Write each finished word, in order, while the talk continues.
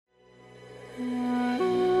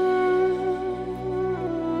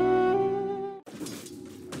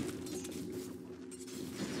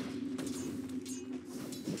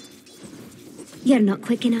You're not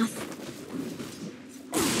quick enough.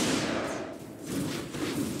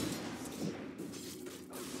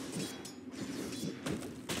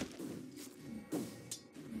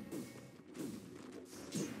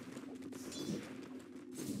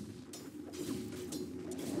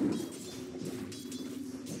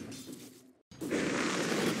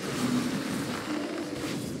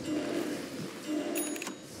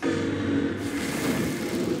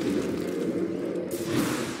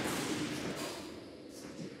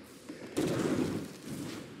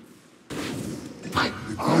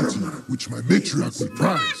 Which my matriarch will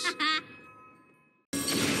prize.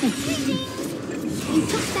 You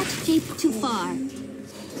took that shape too far.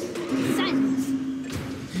 Silence.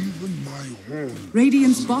 Even my horn.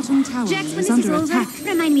 Radiant's bottom tower Jax, when is this under is attack. over,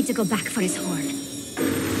 remind me to go back for his horn.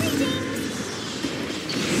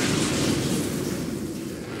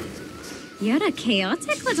 You're a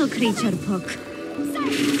chaotic little creature, Puck.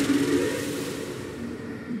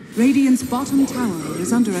 Radiant's bottom tower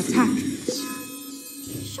is under attack.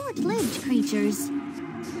 Short-lived creatures.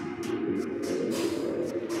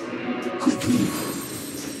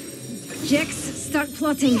 Jax, start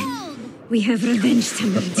plotting. We have revenge to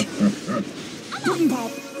need.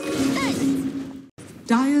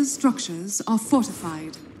 Dire's structures are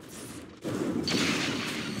fortified.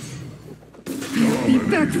 I'll be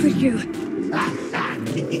back for you.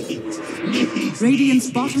 Radiant's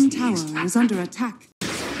bottom tower is under attack.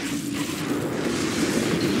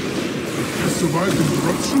 Survived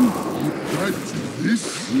interruption? You tried to this?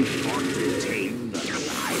 You thought to tame the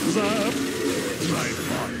lives up? My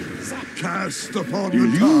bodies cast upon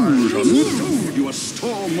You the tide. told you a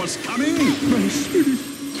storm was coming? My spirit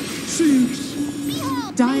sinks.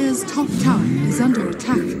 Dire's top tower is under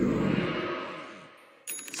attack.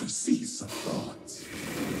 To cease a thought.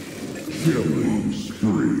 Killing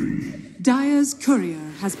spree. Dire's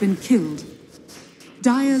courier has been killed.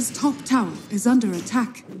 Dire's top tower is under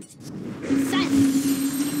attack. Silence.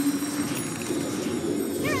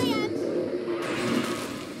 Here I am.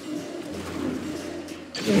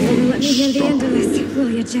 You'll never let me hear the end of this, will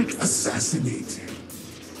you, Jax? Assassinate.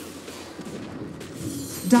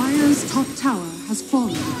 Dire's top tower has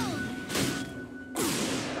fallen.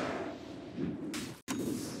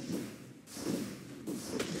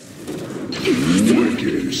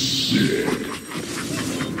 Wicked sick.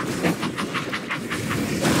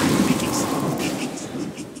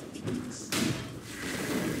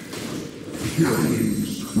 Killing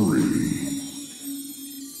spree.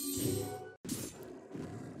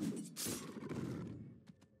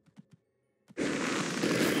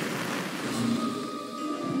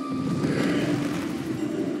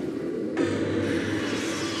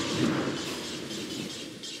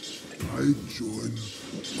 I join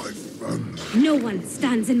my family. No one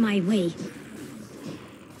stands in my way.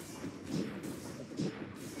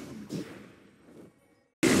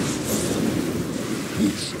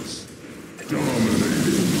 Lucius.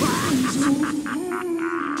 Dominating.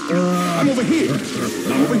 I'm over here.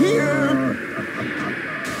 I'm over here.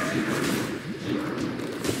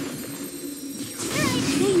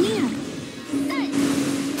 Stay near.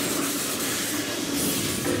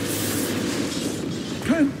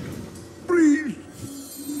 Can't breathe.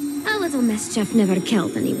 A little mischief never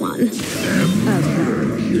killed anyone. I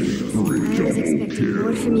was expecting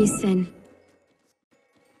more from you, Sin.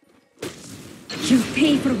 You'll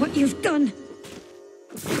pay for what you've done.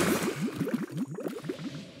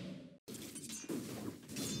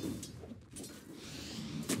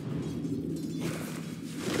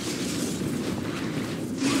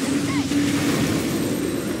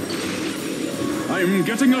 I'm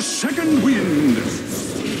getting a second wind.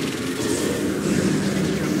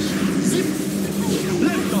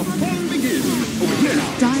 Let the fun begin. Over here.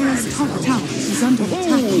 Dire's top tower is under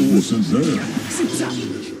attack. This is there.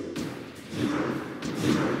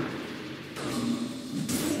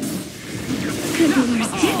 Could be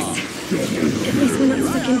worse, Jax. At least we're not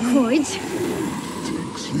stuck in Courage.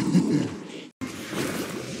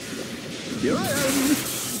 Here I am.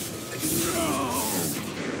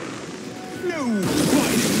 No,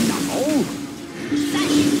 why now?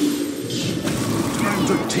 Time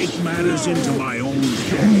to take matters into my own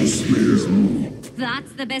hands.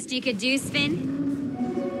 That's the best you could do, Spin?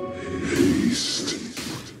 Haste.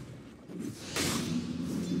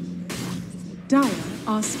 Dire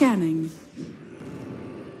are scanning.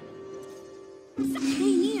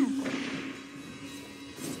 Stay near.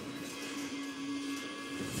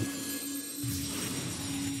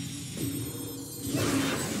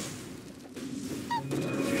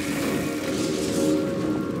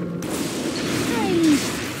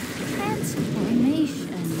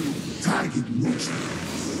 Transformation. Target motion.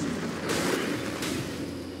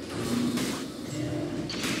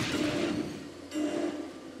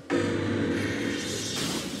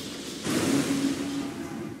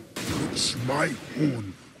 my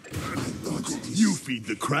own. You feed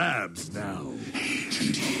the crabs now.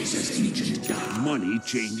 Money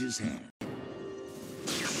changes hands.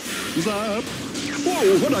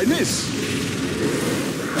 Whoa, what'd I miss?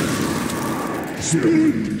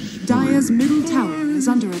 Dire's middle tower is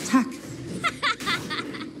under attack.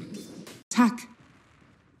 Attack.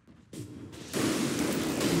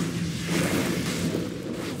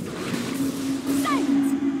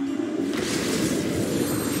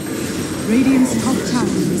 Radiant's top tower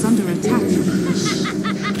is under attack.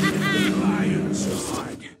 Lion's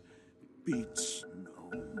heart beats no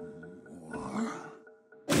more.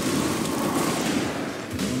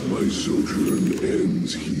 My sojourn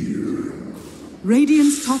ends here.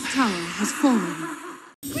 Radiant's top tower has fallen.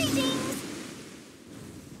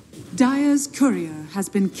 Dire's courier has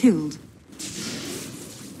been killed.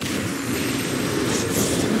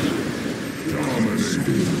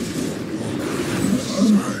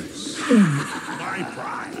 My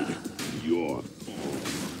pride. Your fault.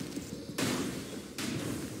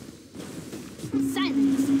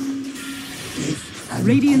 Silence.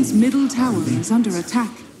 Radiant's middle tower is under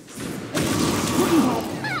attack.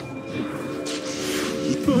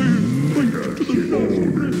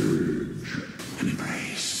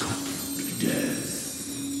 Embrace death.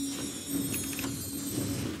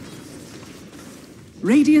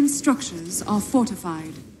 Radiant structures are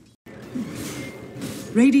fortified.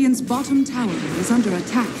 Radiant's bottom tower is under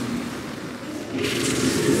attack.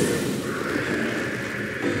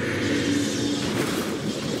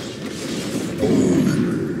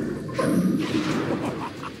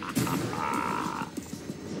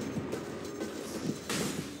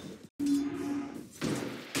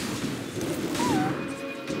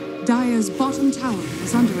 Dire's bottom tower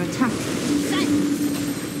is under attack.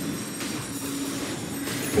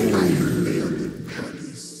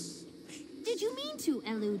 Did you mean to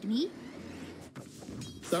elude me?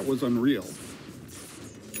 That was unreal.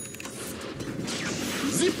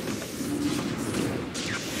 Zip!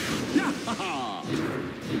 Yeah!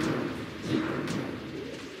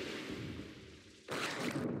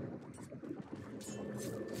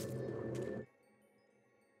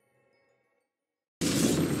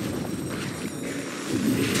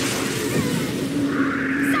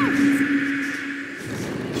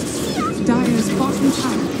 Dire's bottom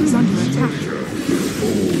tower is under attack.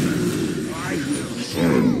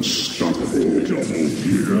 Unstoppable. Double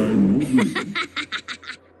kill.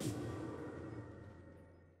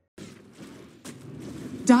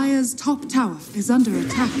 Dire's top tower is under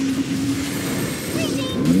attack.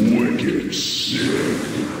 Wicked sick.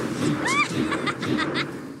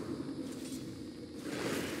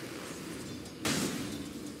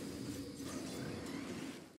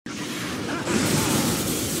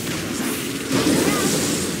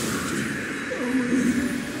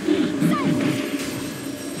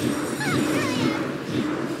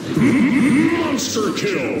 Monster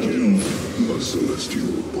kill! My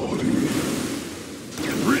celestial body.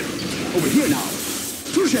 Over here now.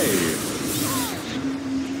 Touché!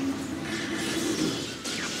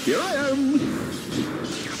 Here I am.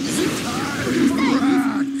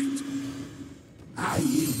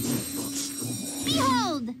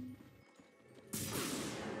 Behold!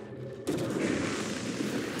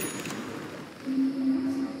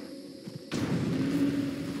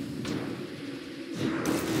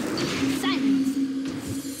 Silence.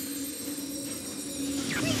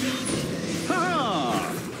 Ha!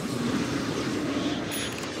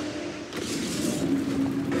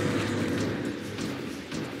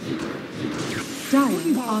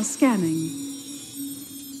 Dire are scanning.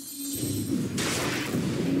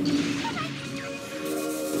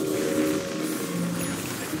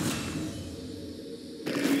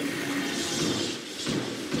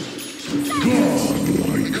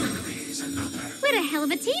 We're a hell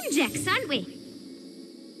of a team, Jax, aren't we?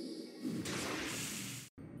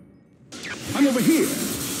 I'm over here.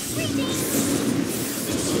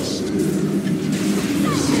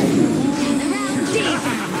 Around deep.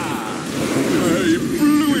 I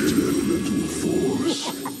blew it.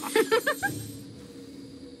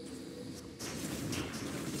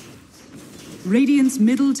 Radiant's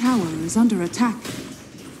middle tower is under attack.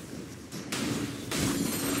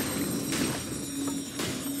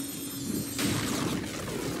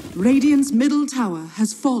 Radiant's middle tower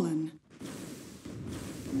has fallen.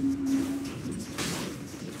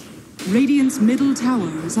 Radiant's middle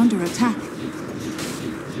tower is under attack.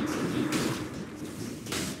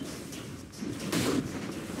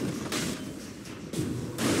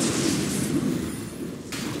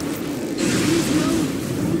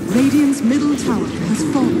 Radiant's middle tower has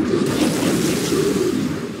fallen.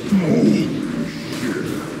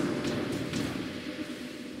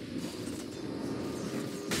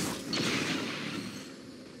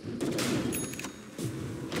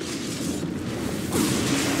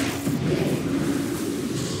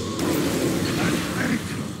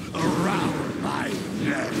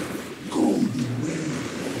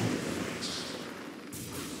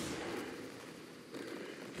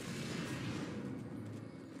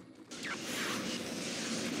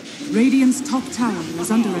 Radiant's top tower is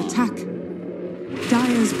under attack.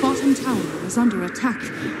 Dire's bottom tower is under attack.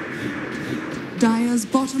 Dire's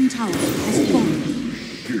bottom tower has fallen.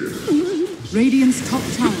 Radiant's top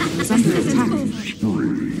tower is under attack.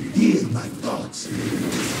 Hear my thoughts.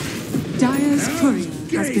 Dire's courier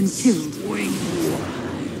has been killed.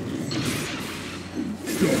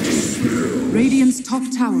 Radiant's top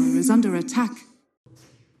tower is under attack.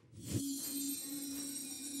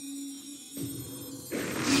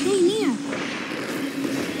 Stay near.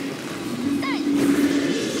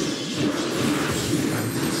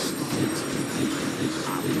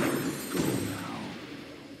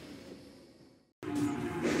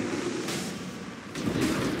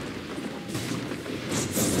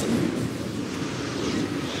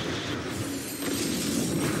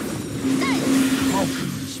 How can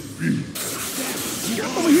this be? Get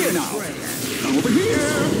over here now. Come over here.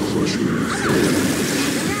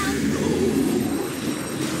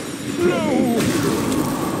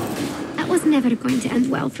 That was never going to end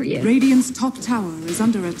well for you. Radiant's top tower is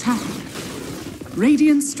under attack.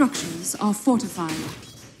 Radiant structures are fortified.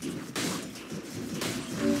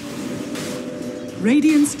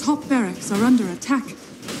 Radiant's top barracks are under attack.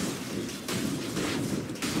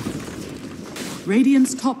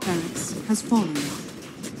 Radiant's top barracks has fallen.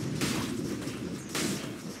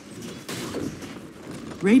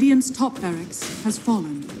 Radiant's top barracks has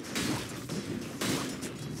fallen.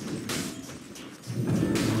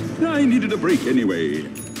 I needed a break anyway.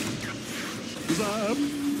 Up.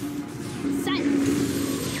 Silence.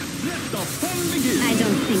 Let the fun begin. I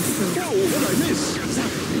don't think so. Oh, what I miss?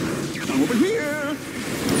 Come over here.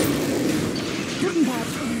 Pudding pop.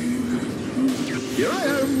 Here I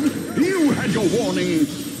am. You had your warning.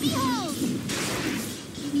 Behold!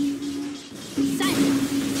 Silence.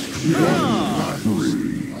 Here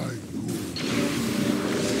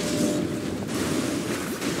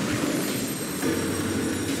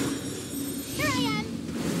I am.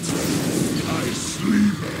 I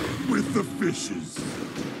sleep with the fishes.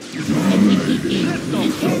 Let the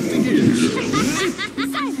fun begin.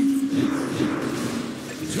 Silence.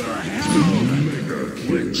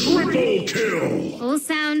 Triple kill! All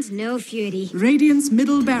sound, no fury. Radiant's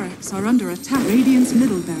middle barracks are under attack. Radiant's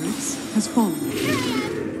middle barracks has fallen. Here I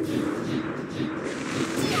am.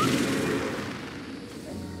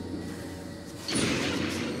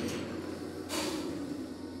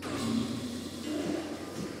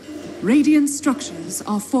 Radiant structures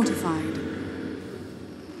are fortified.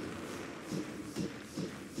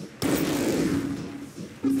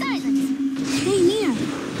 Silence. Stay near.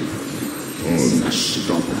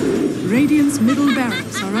 Unstoppable. Radiant's middle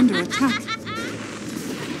barracks are under attack. Silence.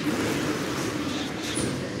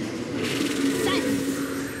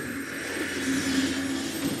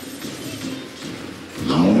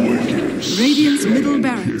 Radiant's middle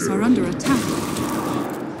barracks are under attack.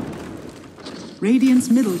 Radiant's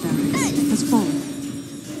middle barracks has fallen.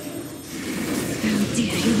 How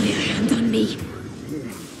dare you lay a hand on me?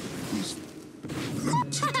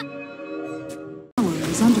 Tower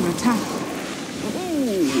is under attack.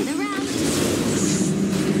 Gather round.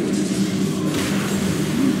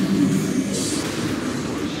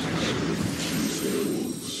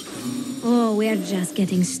 Oh, we're just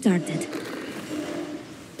getting started.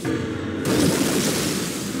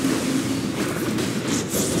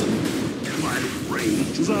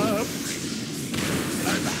 Is up.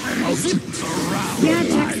 I'll zip around. Yeah,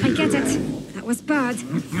 Jax, I get it. That was bad.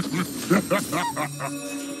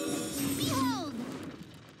 Behold!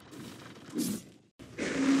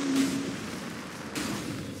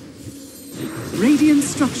 Radiant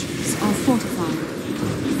structures are fortified.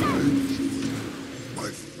 My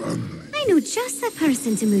family. I know just the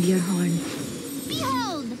person to move your horn.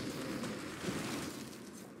 Behold!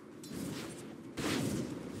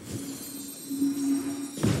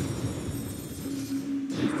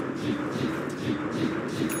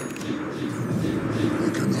 I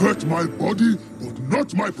can hurt my body, but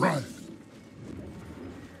not my pride.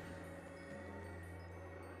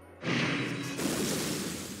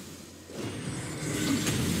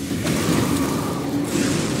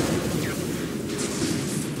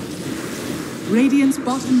 Radiant's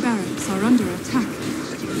bottom barracks are under attack.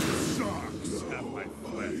 Sharks have my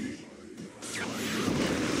flesh.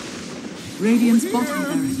 Radiant's bottom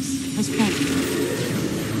barracks has fallen.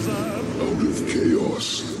 Out of chaos,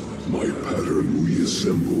 my pattern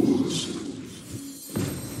reassembles.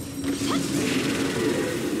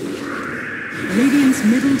 Radiant's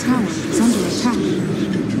middle tower is under attack.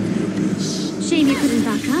 Shame you couldn't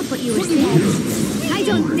back up what you were saying. I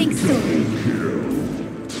don't think so.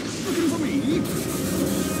 Looking for me?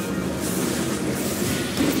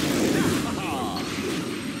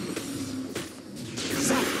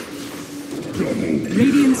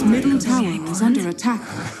 Radiant's middle tower is under attack.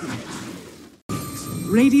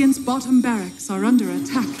 Radiant's bottom barracks are under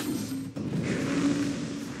attack.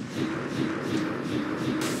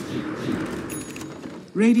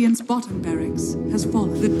 Radiant's bottom barracks has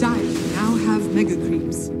fallen. The Dire now have mega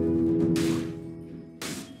creeps.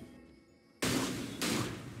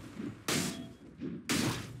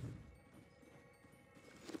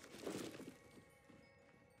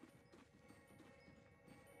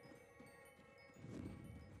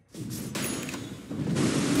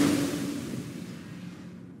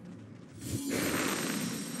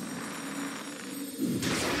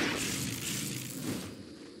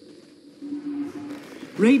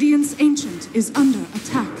 Radiant's Ancient is under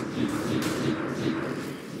attack.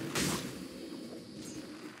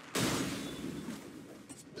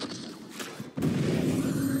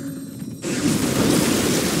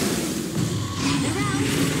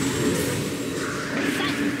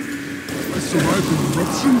 I survived an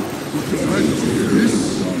eruption with the height of this.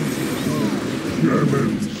 Damn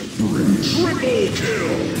it. Triple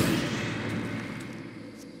kill!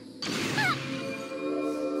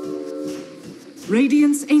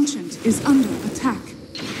 Radiant's Ancient is under attack.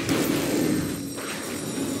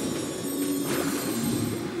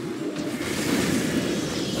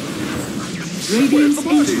 Radiant's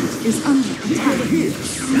Ancient is under attack.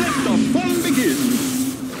 Let the fun begin!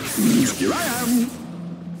 Here I am!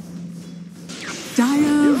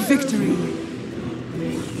 Dire victory.